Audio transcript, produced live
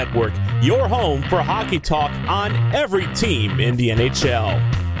Network, your home for hockey talk on every team in the NHL.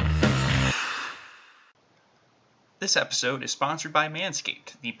 This episode is sponsored by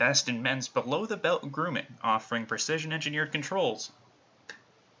Manscaped, the best in men's below-the-belt grooming, offering precision-engineered controls.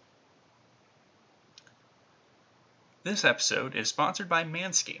 This episode is sponsored by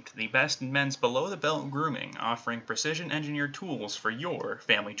Manscaped, the best in men's below-the-belt grooming, offering precision-engineered tools for your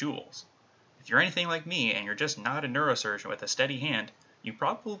family jewels. If you're anything like me and you're just not a neurosurgeon with a steady hand, you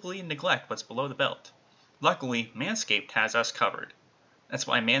probably neglect what's below the belt. Luckily, Manscaped has us covered. That's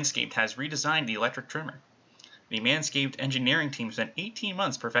why Manscaped has redesigned the electric trimmer. The Manscaped engineering team spent 18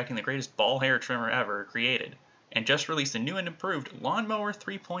 months perfecting the greatest ball hair trimmer ever created, and just released the new and improved Lawnmower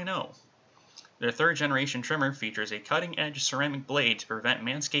 3.0. Their third-generation trimmer features a cutting-edge ceramic blade to prevent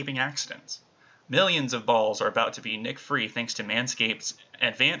manscaping accidents. Millions of balls are about to be nick-free thanks to Manscaped's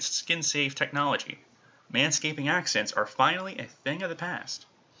advanced skin-safe technology. Manscaping accidents are finally a thing of the past.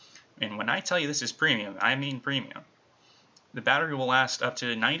 And when I tell you this is premium, I mean premium. The battery will last up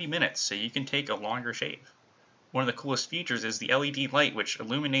to 90 minutes, so you can take a longer shave. One of the coolest features is the LED light, which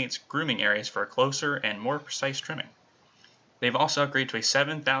illuminates grooming areas for a closer and more precise trimming. They've also upgraded to a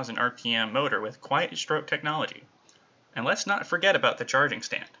 7,000 RPM motor with quiet stroke technology. And let's not forget about the charging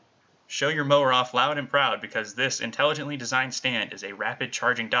stand. Show your mower off loud and proud because this intelligently designed stand is a rapid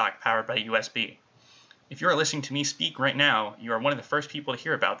charging dock powered by USB. If you are listening to me speak right now, you are one of the first people to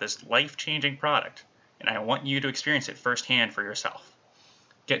hear about this life-changing product, and I want you to experience it firsthand for yourself.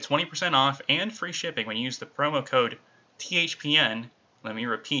 Get 20% off and free shipping when you use the promo code THPN, let me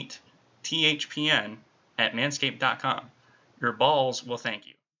repeat, THPN at manscaped.com. Your balls will thank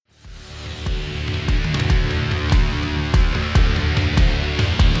you.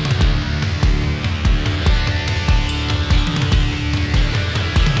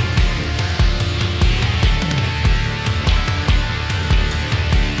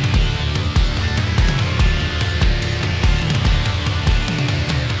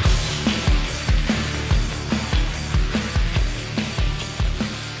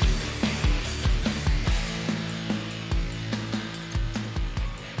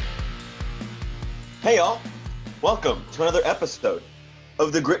 Hey y'all, welcome to another episode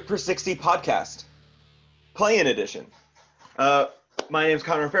of the Grit per 60 podcast, play-in edition. My name is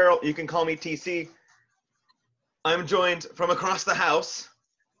Connor Farrell, you can call me TC. I'm joined from across the house.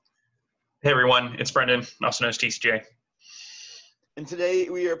 Hey everyone, it's Brendan, also known as TCJ. And today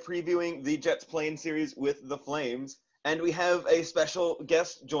we are previewing the Jets play-in series with the Flames, and we have a special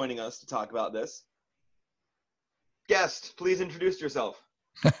guest joining us to talk about this. Guest, please introduce yourself.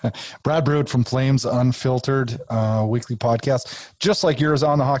 Brad Brood from Flames Unfiltered weekly podcast, just like yours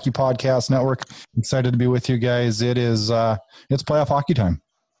on the Hockey Podcast Network. Excited to be with you guys. It's playoff hockey time.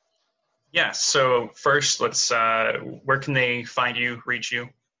 Yeah, so first let's where can they find you, reach you,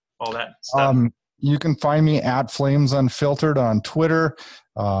 all that stuff? You can find me at Flames Unfiltered on Twitter.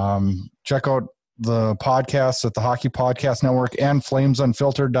 Check out the podcasts at the Hockey Podcast Network and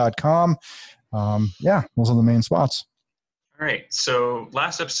flamesunfiltered.com. Those are the main spots. All right, so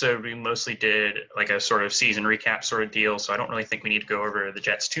last episode we mostly did like a sort of season recap sort of deal, so I don't really think we need to go over the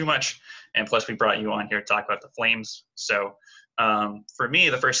Jets too much, and plus we brought you on here to talk about the Flames. So for me,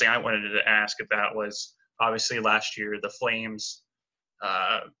 the first thing I wanted to ask about was obviously last year the Flames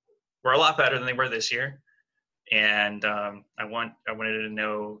were a lot better than they were this year, and I wanted to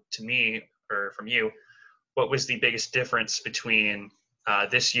know from you, what was the biggest difference between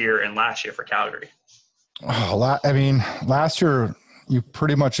this year and last year for Calgary? Last year, you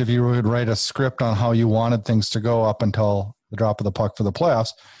pretty much, if you would write a script on how you wanted things to go up until the drop of the puck for the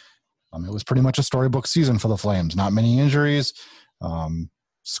playoffs, it was pretty much a storybook season for the Flames. Not many injuries,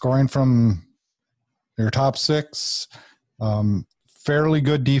 scoring from your top six, fairly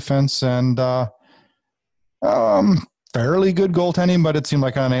good defense, and fairly good goaltending, but it seemed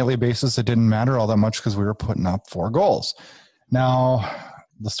like on a nightly basis it didn't matter all that much because we were putting up 4 goals. Now,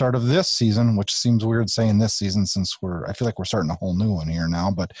 the start of this season, which seems weird saying this season since I feel like we're starting a whole new one here now,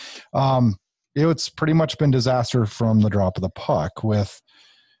 but it's pretty much been disaster from the drop of the puck with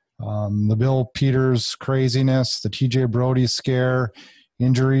the Bill Peters craziness, the TJ Brody scare,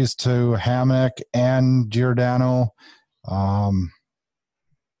 injuries to Hammock and Giordano,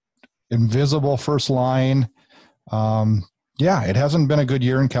 invisible first line. It hasn't been a good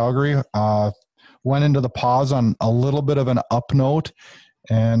year in Calgary. Went into the pause on a little bit of an up note,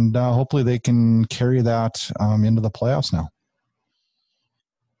 and hopefully they can carry that into the playoffs now.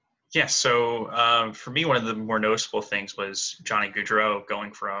 Yeah, so for me, one of the more noticeable things was Johnny Gaudreau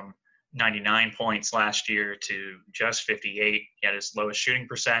going from 99 points last year to just 58. He had his lowest shooting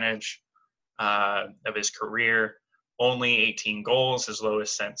percentage of his career, only 18 goals, his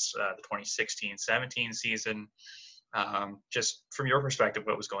lowest since the 2016-17 season. Just from your perspective,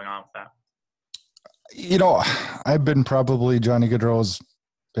 what was going on with that? I've been probably Johnny Gaudreau's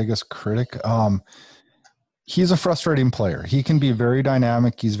biggest critic. He's a frustrating player. He can be very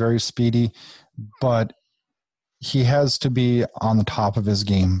dynamic. He's very speedy, but he has to be on the top of his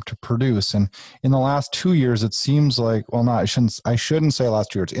game to produce. And in the last 2 years, it seems like, well, I shouldn't say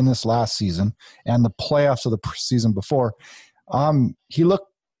last 2 years, in this last season and the playoffs of the season before, he looked,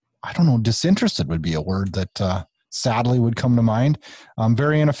 I don't know, disinterested would be a word that sadly would come to mind.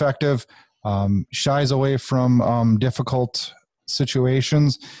 Very ineffective, shies away from difficult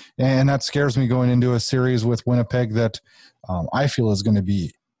situations. And that scares me going into a series with Winnipeg that I feel is going to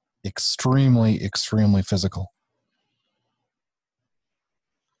be extremely, extremely physical.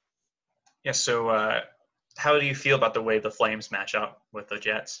 Yeah, so how do you feel about the way the Flames match up with the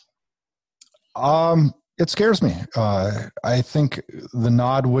Jets? It scares me. I think the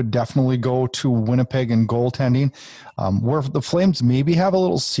nod would definitely go to Winnipeg and goaltending. Where the Flames maybe have a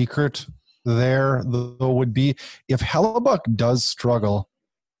little secret there, though, would be if Hellebuyck does struggle,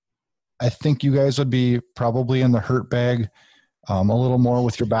 I think you guys would be probably in the hurt bag a little more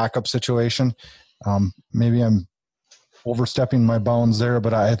with your backup situation. Maybe I'm overstepping my bounds there,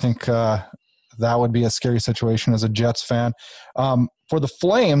 but I think that would be a scary situation as a Jets fan. For the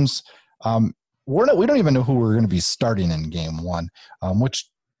Flames, we don't even know who we're going to be starting in game one, which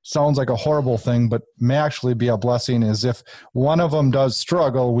sounds like a horrible thing, but may actually be a blessing. Is if one of them does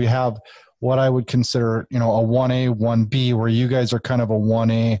struggle, we have what I would consider, a 1A, 1B, where you guys are kind of a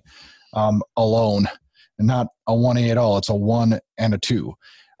 1A alone, and not a 1A at all. It's a 1 and a 2.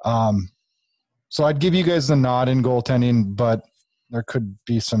 So I'd give you guys the nod in goaltending, but there could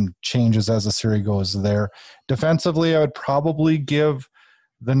be some changes as the series goes there. Defensively, I would probably give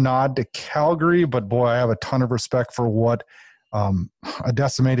the nod to Calgary, but boy, I have a ton of respect for what a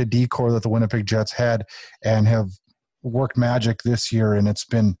decimated D-core that the Winnipeg Jets had and have worked magic this year, and it's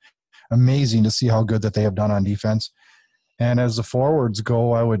been amazing to see how good that they have done on defense. And as the forwards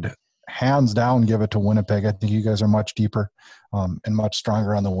go, I would hands down give it to Winnipeg. I think you guys are much deeper and much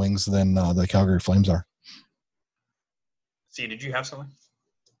stronger on the wings than the Calgary Flames are. See, did you have something?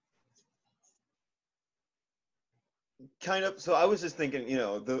 Kind of. So I was just thinking,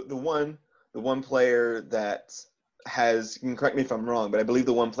 the one player that has, you can correct me if I'm wrong, but I believe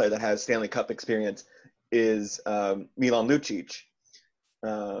the one player that has Stanley Cup experience is Milan Lucic.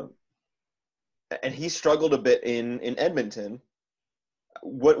 And he struggled a bit in Edmonton.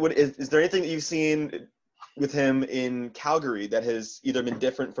 What is there anything that you've seen with him in Calgary that has either been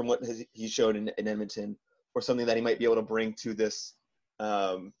different from what he showed in Edmonton, or something that he might be able to bring to this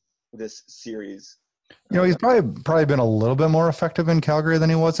this series? He's probably been a little bit more effective in Calgary than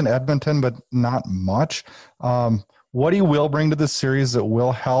he was in Edmonton, but not much. What he will bring to this series that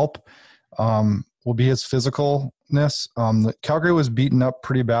will help will be his physicalness. Calgary was beaten up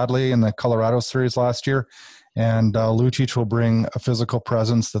pretty badly in the Colorado series last year, and Lucic will bring a physical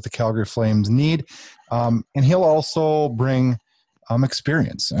presence that the Calgary Flames need. And he'll also bring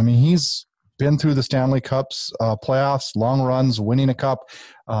experience. I mean, he's been through the Stanley Cups, playoffs, long runs, winning a cup.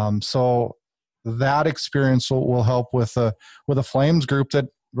 So that experience will help with a Flames group that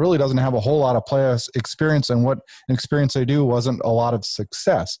really doesn't have a whole lot of playoffs experience, and what experience they do wasn't a lot of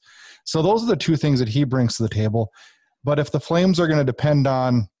success. So those are the two things that he brings to the table. But if the Flames are going to depend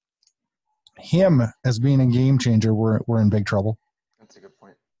on him as being a game changer, we're in big trouble. That's a good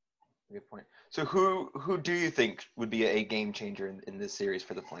point. Good point. So who do you think would be a game changer in this series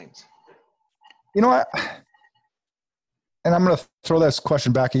for the Flames? And I'm going to throw this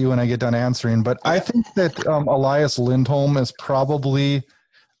question back at you when I get done answering, but I think that Elias Lindholm is probably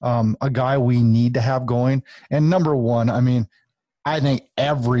a guy we need to have going. And number one, I mean, I think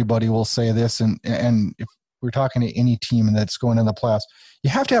everybody will say this, and if we're talking to any team that's going in the playoffs, you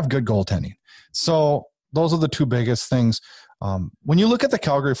have to have good goaltending. So those are the two biggest things. When you look at the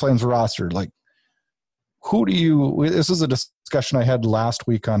Calgary Flames roster, like, this is a discussion I had last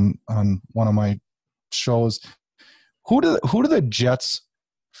week on one of my shows. Who do the Jets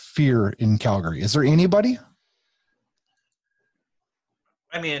fear in Calgary? Is there anybody?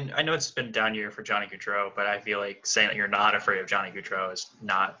 I mean, I know it's been a down year for Johnny Gaudreau, but I feel like saying that you're not afraid of Johnny Gaudreau is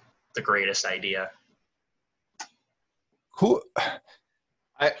not the greatest idea. So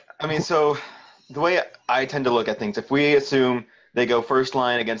the way I tend to look at things, if we assume they go first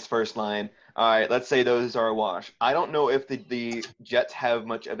line against first line, all right, let's say those are a wash. I don't know if the Jets have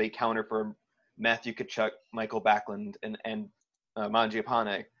much of a counter for Matthew Tkachuk, Michael Backlund, and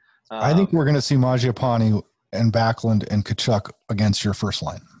Mangiapane. I think we're going to see Mangiapane and Backlund and Tkachuk against your first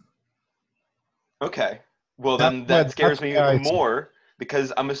line. Okay. Well, then that scares me yeah, even more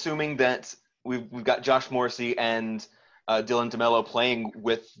because I'm assuming that we've got Josh Morrissey and Dylan DeMello playing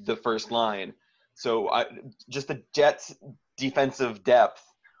with the first line. So just the Jets' defensive depth,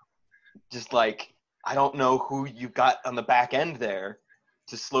 just like I don't know who you've got on the back end there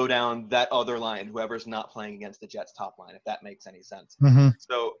to slow down that other line, whoever's not playing against the Jets' top line, if that makes any sense. Mm-hmm.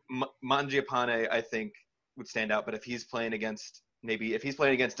 So Mangiapane, I think, would stand out. But if he's playing against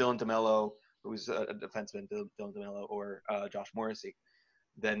Dylan DeMello, who's a defenseman, Dylan DeMello, or Josh Morrissey,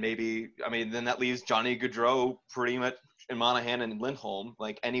 then then that leaves Johnny Gaudreau pretty much, and Monahan and Lindholm.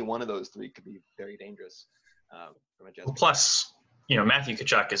 Like any one of those three could be very dangerous from a Jets. Well, plus, Matthew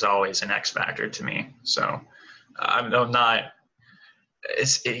Tkachuk is always an X factor to me. So I'm not.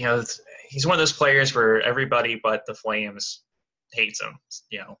 He's one of those players where everybody but the Flames hates him.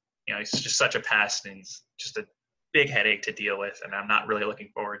 He's just such a pest, and he's just a big headache to deal with, and I'm not really looking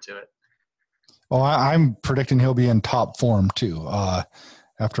forward to it. Well, I'm predicting he'll be in top form too.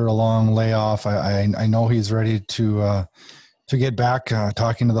 After a long layoff, I know he's ready to get back.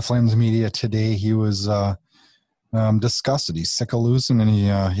 Talking to the Flames media today, he was disgusted. He's sick of losing,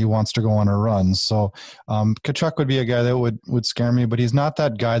 and he wants to go on a run. So Tkachuk would be a guy that would scare me, but he's not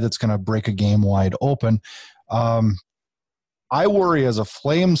that guy that's going to break a game wide open. I worry as a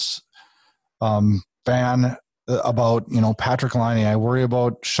Flames fan about Patrick Laine. I worry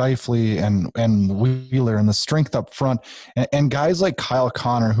about Scheifele and Wheeler and the strength up front, and guys like Kyle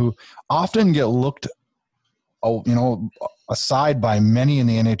Connor who often get looked aside by many in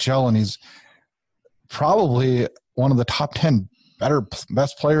the NHL, and he's probably one of the top 10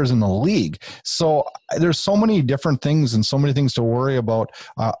 best players in the league. So there's so many different things and so many things to worry about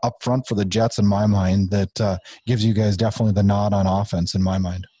up front for the Jets in my mind that gives you guys definitely the nod on offense in my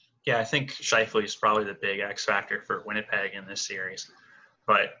mind. Yeah, I think Scheifele is probably the big X factor for Winnipeg in this series.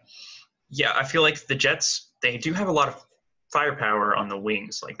 But, yeah, I feel like the Jets, they do have a lot of firepower on the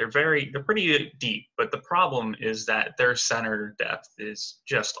wings. Like, they're pretty deep. But the problem is that their center depth is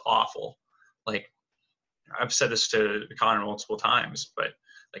just awful. Like, I've said this to Connor multiple times, but,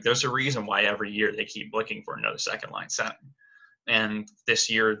 like, there's a reason why every year they keep looking for another second-line center. And this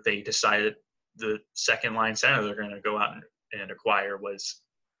year they decided the second-line center they're going to go out and acquire was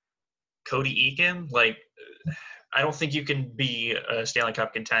Cody Eakin. Like, I don't think you can be a Stanley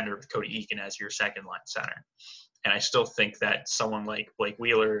Cup contender with Cody Eakin as your second line center. And I still think that someone like Blake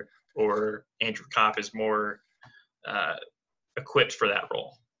Wheeler or Andrew Copp is more equipped for that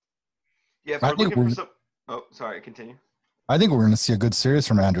role. Yeah, if we're looking for some. Oh, sorry, continue. I think we're going to see a good series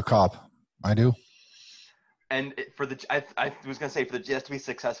from Andrew Copp. I do. And I was going to say, for the Jets to be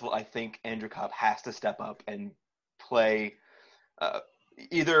successful, I think Andrew Copp has to step up and play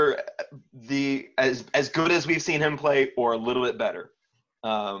either as good as we've seen him play or a little bit better.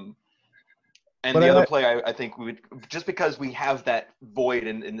 And the other play, I think we would, just because we have that void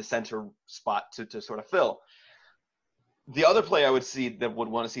in the center spot to sort of fill. The other play I would see that would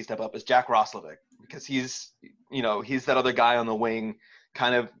want to see step up is Jack Roslovic, because he's that other guy on the wing,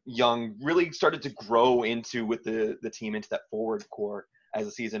 kind of young, really started to grow with the team into that forward core as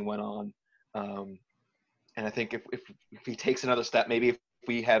the season went on. And I think if he takes another step, maybe if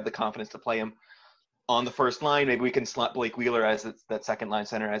we have the confidence to play him on the first line, maybe we can slot Blake Wheeler as that second line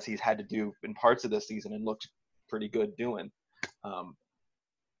center, as he's had to do in parts of this season and looked pretty good doing.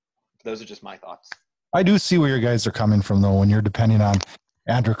 Those are just my thoughts. I do see where your guys are coming from, though, when you're depending on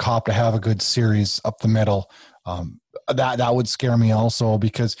Andrew Copp to have a good series up the middle. That would scare me also,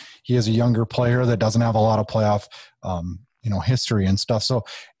 because he is a younger player that doesn't have a lot of playoff history and stuff. So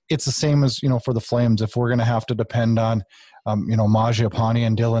it's the same as, for the Flames. If we're going to have to depend on, Mangiapane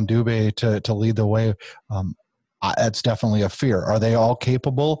and Dylan Dubé to lead the way, that's definitely a fear. Are they all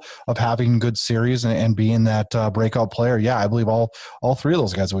capable of having good series and being that breakout player? Yeah, I believe all three of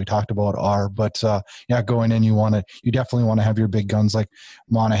those guys that we talked about are. But going in, you definitely want to have your big guns like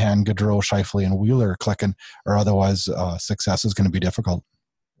Monahan, Gaudreau, Scheifele, and Wheeler clicking, or otherwise success is going to be difficult.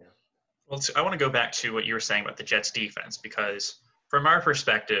 Well, I want to go back to what you were saying about the Jets defense, because from our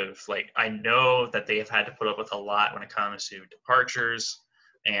perspective, like, I know that they have had to put up with a lot when it comes to departures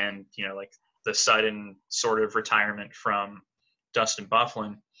and, like the sudden sort of retirement from Dustin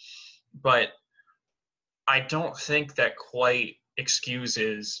Byfuglien. But I don't think that quite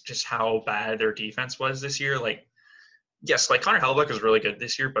excuses just how bad their defense was this year. Like, yes, like Connor Hellebuyck was really good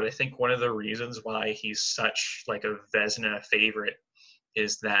this year, but I think one of the reasons why he's such like a Vezina favorite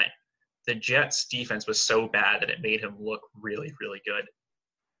is that the Jets defense was so bad that it made him look really, really good.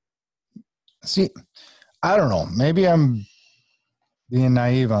 See, I don't know. Maybe I'm being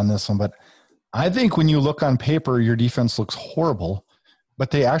naive on this one, but I think when you look on paper, your defense looks horrible, but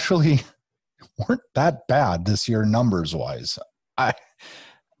they actually weren't that bad this year numbers wise.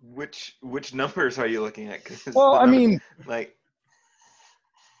 Which numbers are you looking at? Well, I mean, like,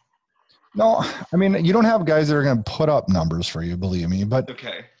 no, I mean, you don't have guys that are going to put up numbers for you, believe me. But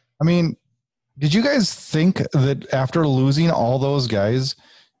okay. I mean, did you guys think that after losing all those guys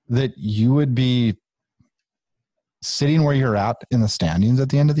that you would be sitting where you're at in the standings at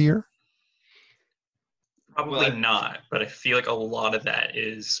the end of the year? Probably not, but I feel like a lot of that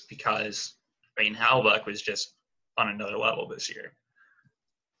is because, I mean, Hellebuyck was just on another level this year.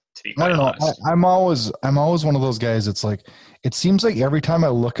 To be quite honest. I'm always one of those guys. It's like, it seems like every time I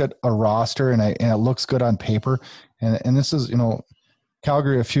look at a roster and it looks good on paper, and this is,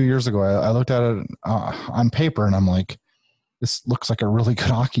 Calgary a few years ago, I looked at it on paper and I'm like, this looks like a really good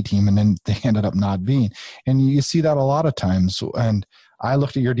hockey team, and then they ended up not being. And you see that a lot of times. And I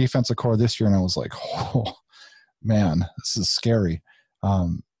looked at your defensive core this year and I was like, oh man, this is scary.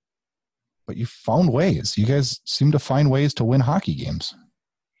 But you found ways. You guys seem to find ways to win hockey games.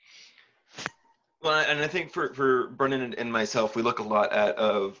 Well, and I think for Brennan and myself, we look a lot at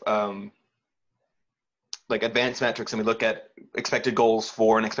like advanced metrics, and we look at expected goals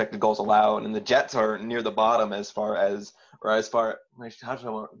for and expected goals allowed, and the Jets are near the bottom maybe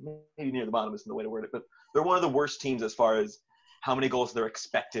near the bottom isn't the way to word it, but they're one of the worst teams as far as how many goals they're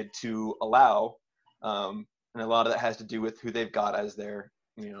expected to allow, and a lot of that has to do with who they've got as their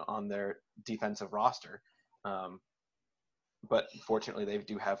on their defensive roster. But fortunately, they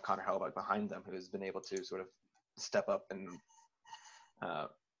do have Connor Hellebuyck behind them, who has been able to sort of step up and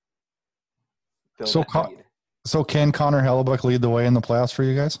fill that need. So can Connor Hellebuyck lead the way in the playoffs for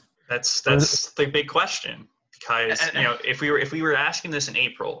you guys? That's the big question, because if we were asking this in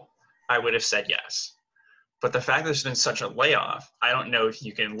April, I would have said yes. But the fact that there's been such a layoff, I don't know if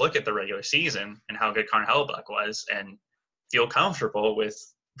you can look at the regular season and how good Connor Hellebuyck was and feel comfortable with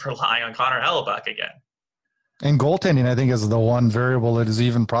relying on Connor Hellebuyck again. And goaltending, I think, is the one variable that is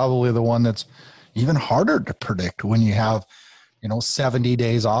even probably the one that's even harder to predict when you have, 70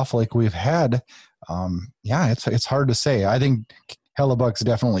 days off like we've had. It's hard to say. I think Hellebuyck's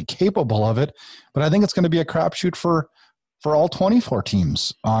definitely capable of it, but I think it's going to be a crapshoot for all 24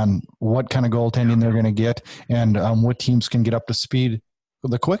 teams on what kind of goaltending they're going to get and what teams can get up to speed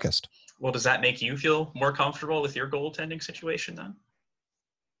the quickest. Well, does that make you feel more comfortable with your goaltending situation then?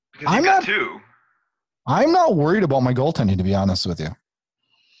 Because you got two. I'm not worried about my goaltending, to be honest with you.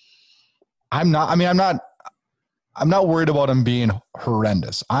 I'm not worried about him being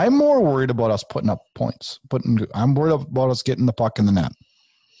horrendous. I'm more worried about us putting up points. I'm worried about us getting the puck in the net.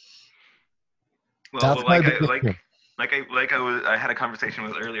 Well, I had a conversation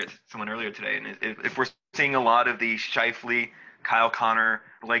with someone earlier today, and if we're seeing a lot of the Scheifele, Kyle Connor,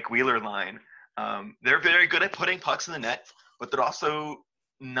 Blake Wheeler line, they're very good at putting pucks in the net, but they're also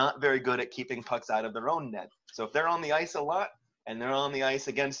not very good at keeping pucks out of their own net. So if they're on the ice a lot and they're on the ice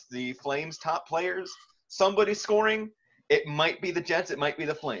against the Flames' top players, somebody's scoring. It might be the Jets, it might be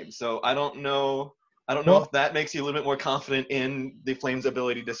the Flames. So I don't know if that makes you a little bit more confident in the Flames'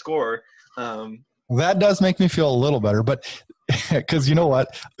 ability to score. That does make me feel a little better, but because you know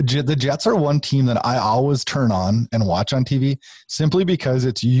what? The Jets are one team that I always turn on and watch on TV simply because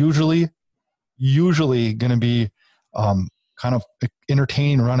it's usually going to be kind of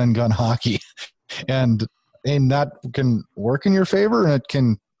entertaining run and gun hockey, and that can work in your favor and it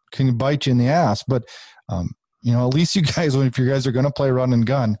can bite you in the ass. But at least you guys, if you guys are going to play run and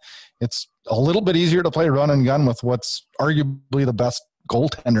gun, it's a little bit easier to play run and gun with what's arguably the best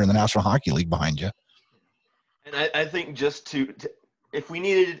goaltender in the National Hockey League behind you. And I think just to if we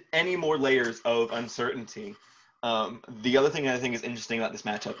needed any more layers of uncertainty, the other thing I think is interesting about this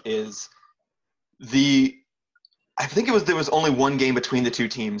matchup is I think there was only one game between the two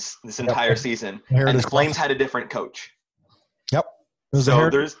teams this entire season, and the Flames had a different coach. Yep, it was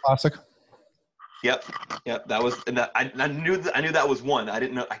Heritage Classic. Yep. That was, and I knew that was one. I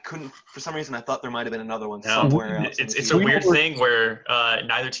didn't know. I couldn't for some reason. I thought there might have been another one somewhere else. It's a weird thing where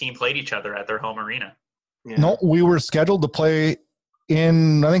neither team played each other at their home arena. Yeah. No, we were scheduled to play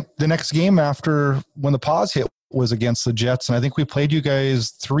in, I think, the next game after when the pause hit was against the Jets, and I think we played you guys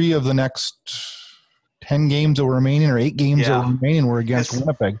 3 of the next 10 games that were remaining, or 8 games that were remaining were against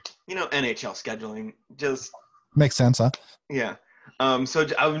Winnipeg. NHL scheduling just makes sense, huh? Yeah. So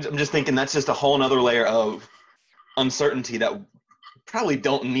I'm just thinking that's just a whole nother layer of uncertainty that we probably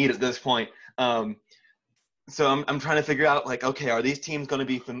don't need at this point. So I'm trying to figure out, like, okay, are these teams going to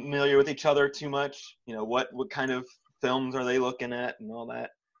be familiar with each other too much? What kind of films are they looking at and all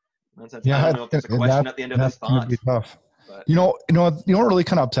that? I don't know if there's a question at the end of this thought. Be tough. But. You know what really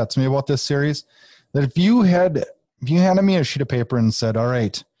kind of upsets me about this series? That if you handed me a sheet of paper and said, all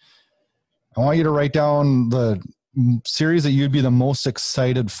right, I want you to write down the series that you'd be the most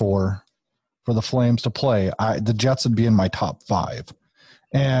excited for the Flames to play. The Jets would be in my top 5.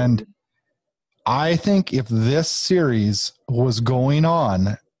 And I think if this series was going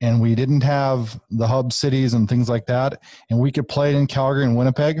on and we didn't have the hub cities and things like that, and we could play it in Calgary and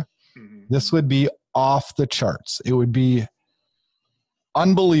Winnipeg, this would be off the charts. It would be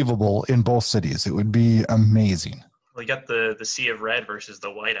unbelievable in both cities. It would be amazing. We got the sea of red versus the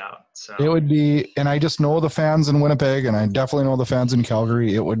whiteout. So it would be, and I just know the fans in Winnipeg, and I definitely know the fans in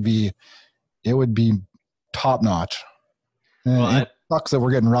Calgary. It would be top notch. And it sucks that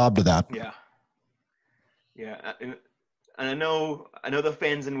we're getting robbed of that. Yeah. And I know the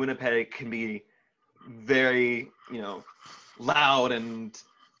fans in Winnipeg can be very, loud and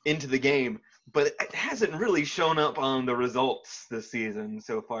into the game, but it hasn't really shown up on the results this season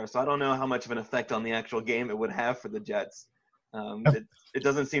so far. So I don't know how much of an effect on the actual game it would have for the Jets. It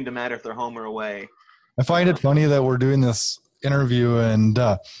doesn't seem to matter if they're home or away. I find it funny that we're doing this interview and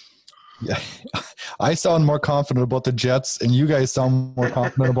I sound more confident about the Jets and you guys sound more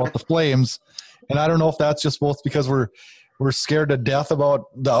confident about the Flames. And I don't know if that's just both because we're scared to death about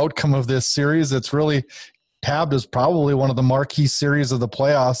the outcome of this series. It's really tabbed as probably one of the marquee series of the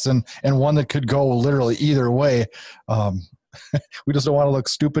playoffs and one that could go literally either way. We just don't want to look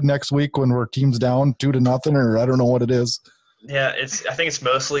stupid next week when we're teams down 2-0, or I don't know what it is. Yeah, I think it's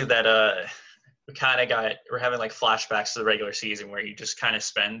mostly that we're having like flashbacks to the regular season where you just kind of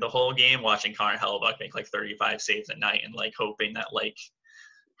spend the whole game watching Connor Hellebuyck make like 35 saves a night and like hoping that like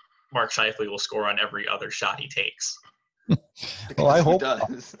Mark Scheifele will score on every other shot he takes. Well,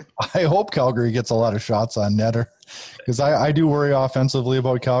 I hope Calgary gets a lot of shots on netter because I do worry offensively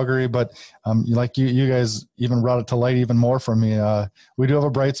about Calgary, but like you guys even brought it to light even more for me. We do have a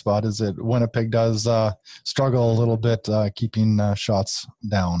bright spot is that Winnipeg does struggle a little bit keeping shots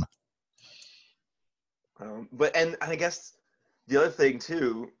down. But I guess the other thing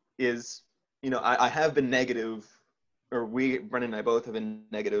too is, I have been negative, or Brendan and I both have been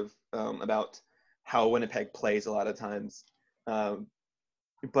negative about how Winnipeg plays a lot of times.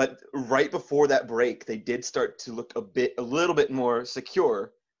 But right before that break, they did start to look a little bit more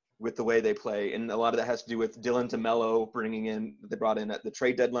secure with the way they play. And a lot of that has to do with Dylan DeMello they brought in at the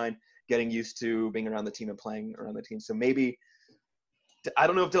trade deadline, getting used to being around the team and playing around the team. So maybe, I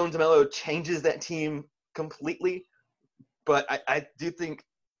don't know if Dylan DeMello changes that team completely, but I do think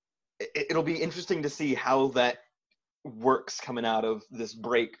it'll be interesting to see how that works coming out of this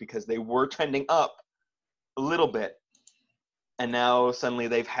break, because they were trending up a little bit and now suddenly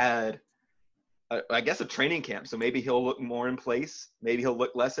they've had I guess a training camp, so maybe he'll look more in place, maybe he'll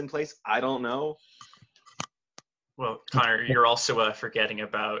look less in place, I don't know. Well, Connor, you're also forgetting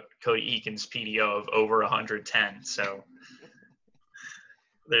about Cody Eakin's PDO of over 110, so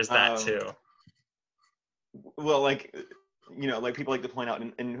there's that too. Well, like people like to point out,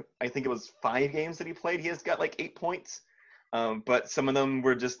 and I think it was 5 games that he played, he has got like 8 points. But some of them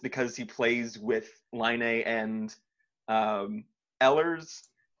were just because he plays with Laine and Ehlers,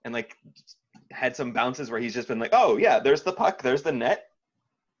 and like had some bounces where he's just been like, oh yeah, there's the puck, there's the net.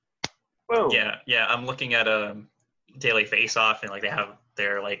 Whoa. Yeah. I'm looking at Daily Faceoff, and like they have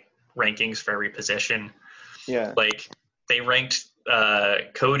their like rankings for every position. Yeah. Like they ranked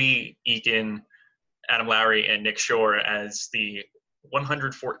Cody Eakin, Adam Lowry, and Nick Shore as the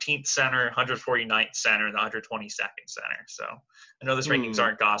 114th center, 149th center, and the 122nd center. So I know those rankings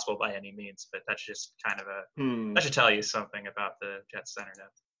aren't gospel by any means, but that's just kind of that should tell you something about the Jets center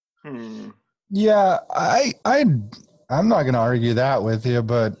depth. Yeah, I'm not going to argue that with you,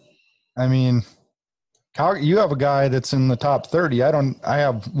 but I mean, you have a guy that's in the top 30. I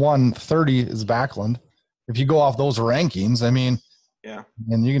have 130 is Backlund. If you go off those rankings, I mean, yeah,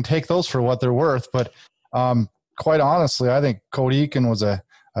 and you can take those for what they're worth, but quite honestly, I think Cody Eakin was a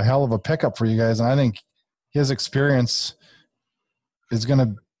hell of a pickup for you guys, and I think his experience is going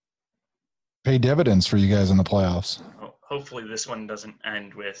to pay dividends for you guys in the playoffs. Well, hopefully this one doesn't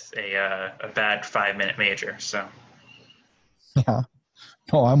end with a bad 5-minute major. So, yeah,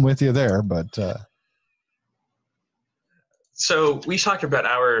 no, I'm with you there, but. So we talked about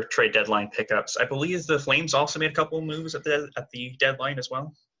our trade deadline pickups. I believe the Flames also made a couple of moves at the deadline as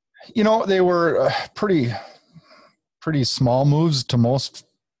well. They were pretty small moves to most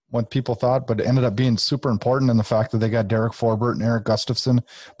what people thought, but it ended up being super important in the fact that they got Derek Forbort and Eric Gustafson,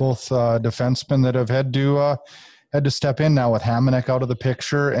 both defensemen that have had to step in now with Hamonic out of the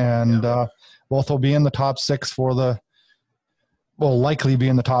picture, and both will be in the top 6 likely be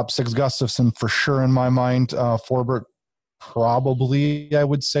in the top 6. Gustafson for sure in my mind. Forbort probably, I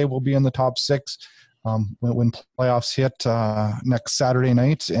would say, will be in the top 6 when playoffs hit next Saturday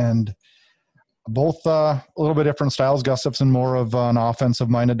night. And both a little bit different styles. Gustafsson more of an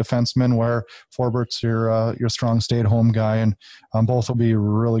offensive-minded defenseman, where Forbert's your strong stay-at-home guy, and both will be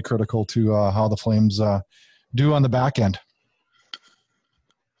really critical to how the Flames do on the back end.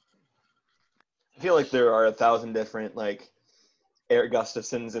 I feel like there are 1,000 different Erik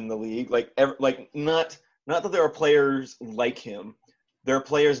Gustafssons in the league. Not that there are players like him. There are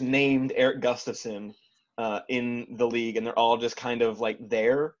players named Erik Gustafsson in the league, and they're all just kind of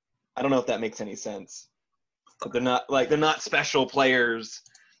there. I don't know if that makes any sense. But they're not special players.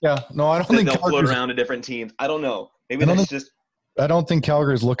 Yeah, no, I don't think they'll float around to different teams. I don't know. Maybe that's just. I don't think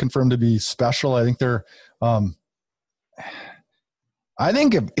Calgary's looking for him to be special. I think they're. I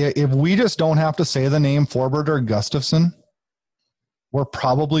think if we just don't have to say the name Forbort or Gustafsson, we're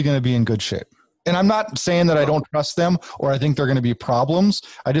probably going to be in good shape. And I'm not saying that I don't trust them or I think they're going to be problems.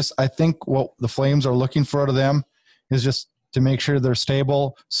 I think what the Flames are looking for out of them is just to make sure they're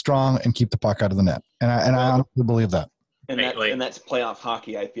stable, strong, and keep the puck out of the net. And I honestly believe that. And that's playoff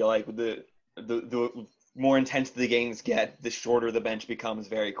hockey. I feel like the more intense the games get, the shorter the bench becomes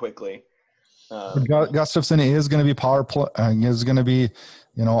very quickly. Gustafsson is going to be power play. Is going to be,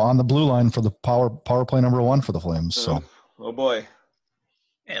 on the blue line for the power play number 1 for the Flames. So, oh boy.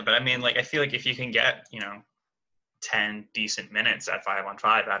 Yeah, but I mean, I feel like if you can get 10 decent minutes at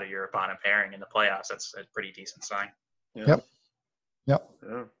 5-on-5 out of your bottom pairing in the playoffs, that's a pretty decent sign. Yeah. Yep. Yeah.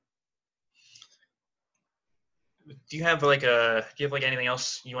 Do you have anything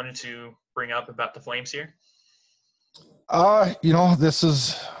else you wanted to bring up about the Flames here? This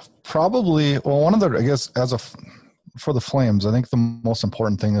is probably one of the, I guess, for the Flames, I think the most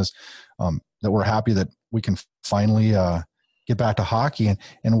important thing is that we're happy that we can finally get back to hockey.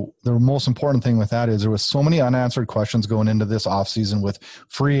 And the most important thing with that is there was so many unanswered questions going into this offseason with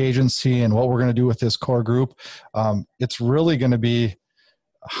free agency and what we're going to do with this core group. It's really going to be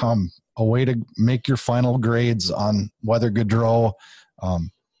a way to make your final grades on whether Gaudreau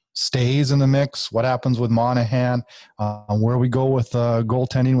stays in the mix, what happens with Monahan, where we go with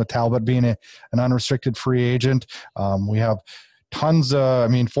goaltending with Talbot being an unrestricted free agent. We have tons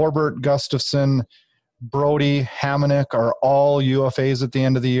Forbort, Gustafsson, Brody, Hamonic are all UFAs at the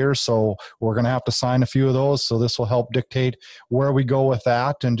end of the year, so we're going to have to sign a few of those. So this will help dictate where we go with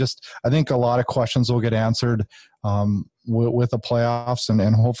that. And just, I think a lot of questions will get answered with the playoffs, and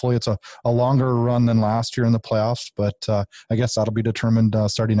hopefully it's a longer run than last year in the playoffs. But I guess that'll be determined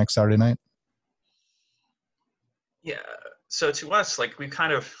starting next Saturday night. Yeah. So to us, we've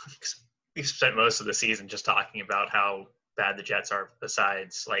spent most of the season just talking about how bad the Jets are,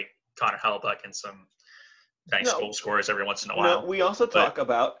 besides Connor Hellebuyck and some nice goal scorers every once in a while. We also talk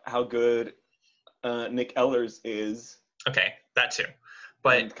about how good Nick Ehlers is. Okay, that too.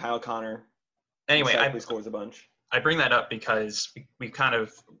 But and Kyle Connor. Anyway, scores a bunch. I bring that up because we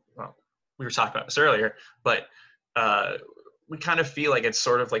were talking about this earlier, but we kind of feel like it's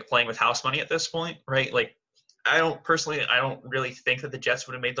sort of like playing with house money at this point, right? I don't really think that the Jets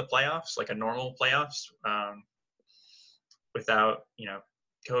would have made the playoffs, a normal playoffs, without,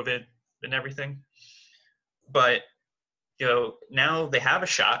 COVID and everything. But, now they have a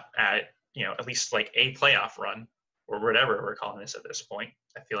shot at, at least a playoff run or whatever we're calling this at this point.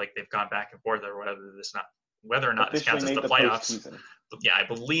 I feel like they've gone back and forth or whether or not this counts as the playoffs. Yeah, I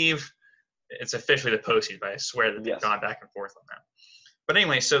believe it's officially the postseason, but I swear that they've gone back and forth on that. But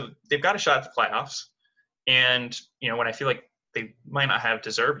anyway, so they've got a shot at the playoffs. And, when I feel like they might not have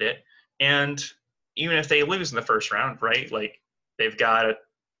deserved it. And even if they lose in the first round, right, they've got a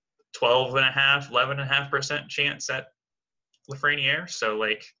 11.5% chance at Lafreniere. So,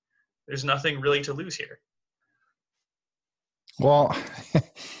 there's nothing really to lose here. Well,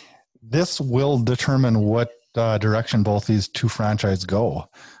 this will determine what direction both these two franchises go.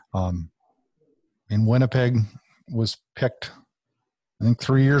 Winnipeg was picked, I think,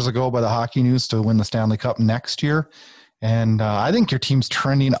 3 years ago by the Hockey News to win the Stanley Cup next year. And I think your team's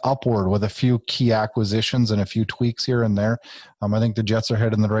trending upward with a few key acquisitions and a few tweaks here and there. I think the Jets are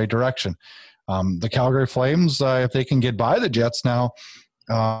headed in the right direction. The Calgary Flames, if they can get by the Jets now,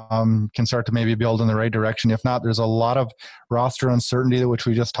 can start to maybe build in the right direction. If not, there's a lot of roster uncertainty, which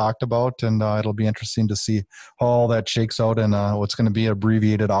we just talked about, and it'll be interesting to see how all that shakes out and what's going to be an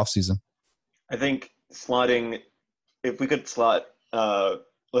abbreviated offseason. I think if we could slot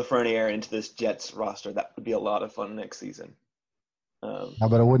Lafreniere into this Jets roster, that would be a lot of fun next season.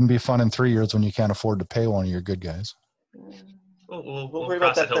 But it wouldn't be fun in 3 years when you can't afford to pay one of your good guys. We'll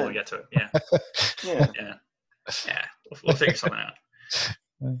cross that hill when we get to it. Yeah. Yeah. We'll figure something out.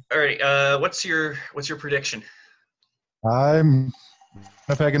 All right. What's your prediction? I'm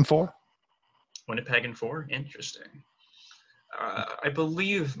Winnipeg in 4. Winnipeg in 4. Interesting. I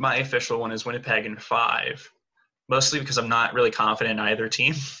believe my official one is Winnipeg in 5, mostly because I'm not really confident in either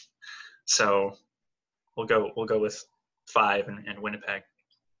team. So we'll go with 5 and Winnipeg.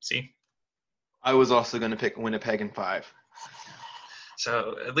 See? I was also going to pick Winnipeg in 5.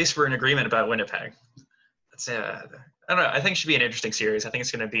 So at least we're in agreement about Winnipeg. I don't know. I think it should be an interesting series. I think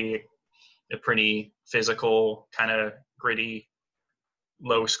it's going to be a pretty physical, kind of gritty,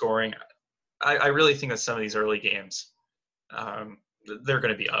 low scoring. I really think that some of these early games, they're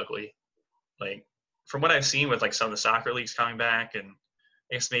going to be ugly. Like from what I've seen with like some of the soccer leagues coming back, and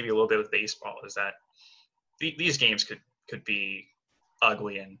I guess maybe a little bit with baseball, is that these games could be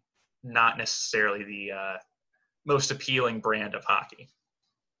ugly and not necessarily the most appealing brand of hockey.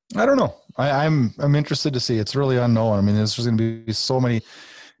 I don't know. I'm interested to see. It's really unknown. I mean, there's going to be so many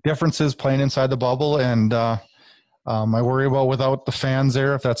differences playing inside the bubble, and I worry about without the fans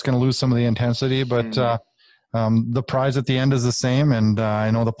there if that's going to lose some of the intensity. But the prize at the end is the same, and I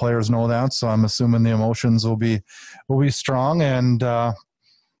know the players know that, so I'm assuming the emotions will be strong. And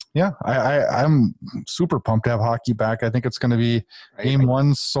yeah, I'm super pumped to have hockey back. I think it's going to be game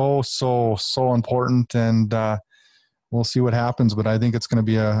one so important, and we'll see what happens. But I think it's going to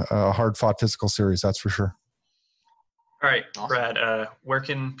be a hard-fought physical series, that's for sure. All right, awesome. Brad, where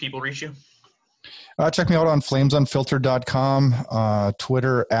can people reach you? Check me out on flamesunfiltered.com,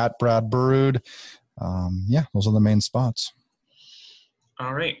 Twitter @BradBurud. Yeah, those are the main spots.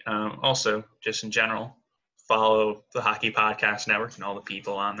 All right. Also, just in general, follow the Hockey Podcast Network and all the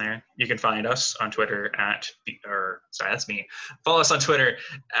people on there. You can find us on Twitter that's me. Follow us on Twitter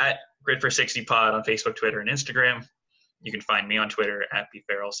 @Grid460Pod on Facebook, Twitter, and Instagram. You can find me on Twitter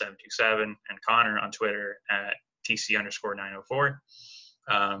 @BFarrell727 and Connor on Twitter @TC_904.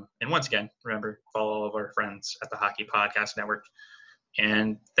 And once again, remember, follow all of our friends at the Hockey Podcast Network.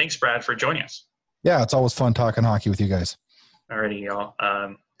 And thanks, Brad, for joining us. Yeah, it's always fun talking hockey with you guys. Alrighty, y'all.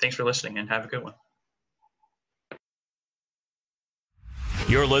 Thanks for listening, and have a good one.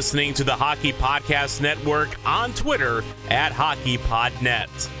 You're listening to the Hockey Podcast Network on Twitter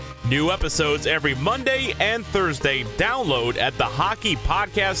 @HockeyPodNet. New episodes every Monday and Thursday. Download at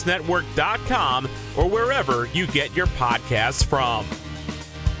thehockeypodcastnetwork.com or wherever you get your podcasts from.